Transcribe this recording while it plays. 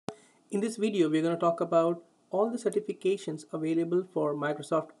In this video, we're going to talk about all the certifications available for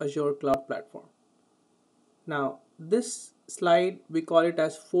Microsoft Azure Cloud Platform. Now, this slide, we call it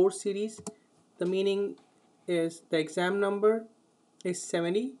as 4 series. The meaning is the exam number is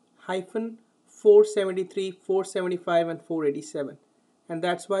 70 hyphen 473, 475 and 487. And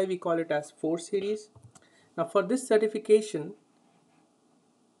that's why we call it as 4 series. Now, for this certification,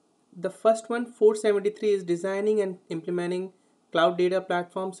 the first one, 473, is designing and implementing cloud data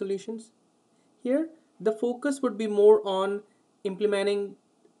platform solutions. Here, the focus would be more on implementing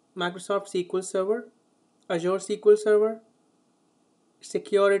Microsoft SQL Server, Azure SQL Server,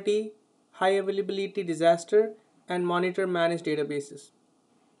 security, high availability disaster, and monitor managed databases.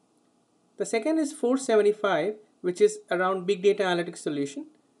 The second is 475, which is around big data analytics solution.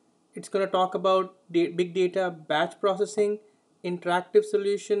 It's going to talk about big data batch processing, interactive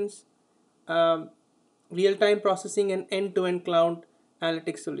solutions, real-time processing, and end-to-end cloud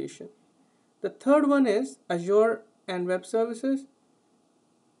analytics solution. The third one is Azure and Web Services.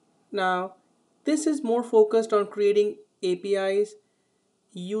 Now, this is more focused on creating APIs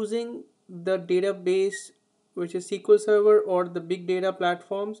using the database, which is SQL Server or the big data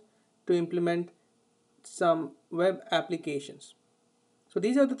platforms, to implement some web applications. So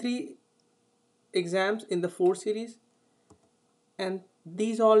these are the 3 exams in the 4 series, and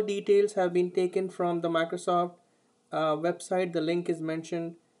these all details have been taken from the Microsoft website. The link is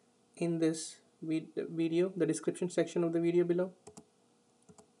mentioned in this video, the description section of the video below.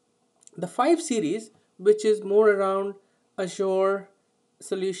 The 5 series, which is more around Azure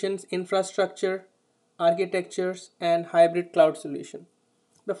solutions, infrastructure, architectures, and hybrid cloud solution.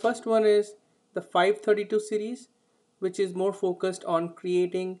 The first one is the 532 series, which is more focused on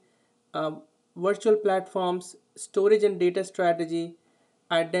creating virtual platforms, storage and data strategy,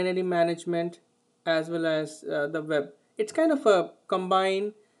 identity management, as well as the web. It's kind of a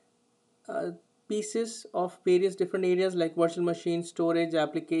combined pieces of various different areas like virtual machines, storage,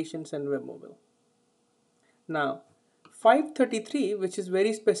 applications, and web mobile. Now, 533, which is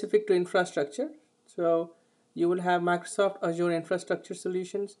very specific to infrastructure. So you will have Microsoft Azure infrastructure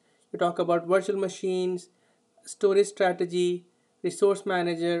solutions. You talk about virtual machines, storage strategy, resource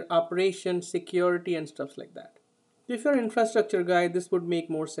manager, operations, security, and stuff like that. If you're an infrastructure guy, this would make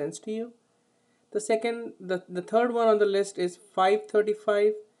more sense to you. The third one on the list is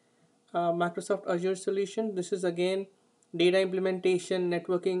 535, Microsoft Azure solution. This is again data implementation,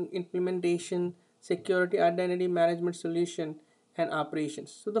 networking implementation, security identity management solution, and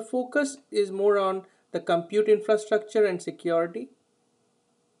operations. So the focus is more on the compute infrastructure and security.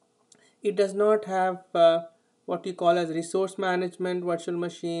 It does not have what you call as resource management, virtual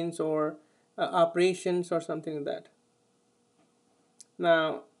machines, or operations or something like that.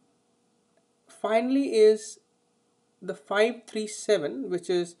 Now, finally is the 537, which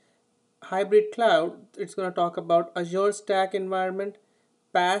is hybrid cloud. It's going to talk about Azure Stack environment,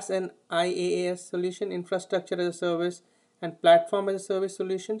 PaaS and IaaS solution, infrastructure as a service, and platform as a service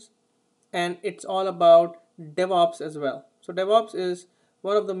solutions. And it's all about DevOps as well. So DevOps is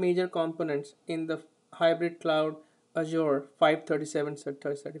one of the major components in the hybrid cloud Azure 537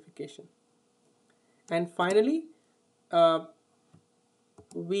 certification. And finally,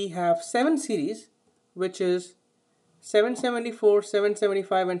 we have 7 series, which is 774,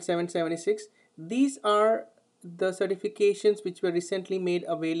 775, and 776. These are the certifications which were recently made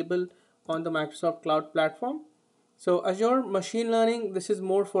available on the Microsoft Cloud Platform. So Azure Machine Learning, this is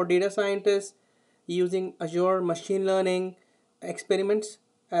more for data scientists using Azure Machine Learning experiments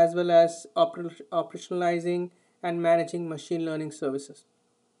as well as operationalizing and managing machine learning services.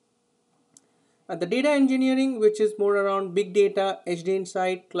 The data engineering, which is more around big data,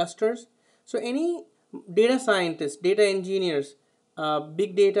 HDInsight clusters. So any data scientists, data engineers,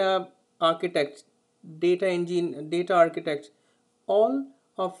 big data architects, data architects, all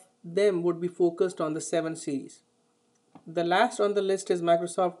of them would be focused on the 7 series. The last on the list is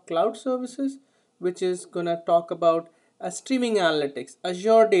Microsoft Cloud Services, which is going to talk about streaming analytics,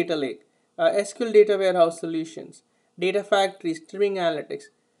 Azure Data Lake, SQL Data Warehouse Solutions, Data Factory, streaming analytics.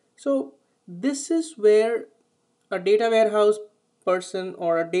 So this is where a data warehouse person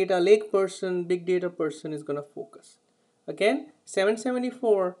or a data lake person, big data person is going to focus. Again,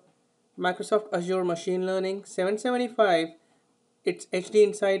 774, Microsoft Azure Machine Learning. 775, it's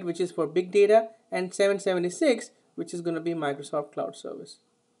HDInsight, which is for big data, and 776, which is going to be Microsoft Cloud Service.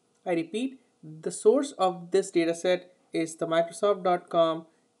 I repeat, the source of this data set is the Microsoft.com,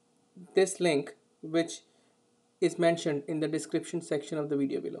 this link, which is mentioned in the description section of the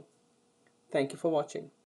video below. Thank you for watching.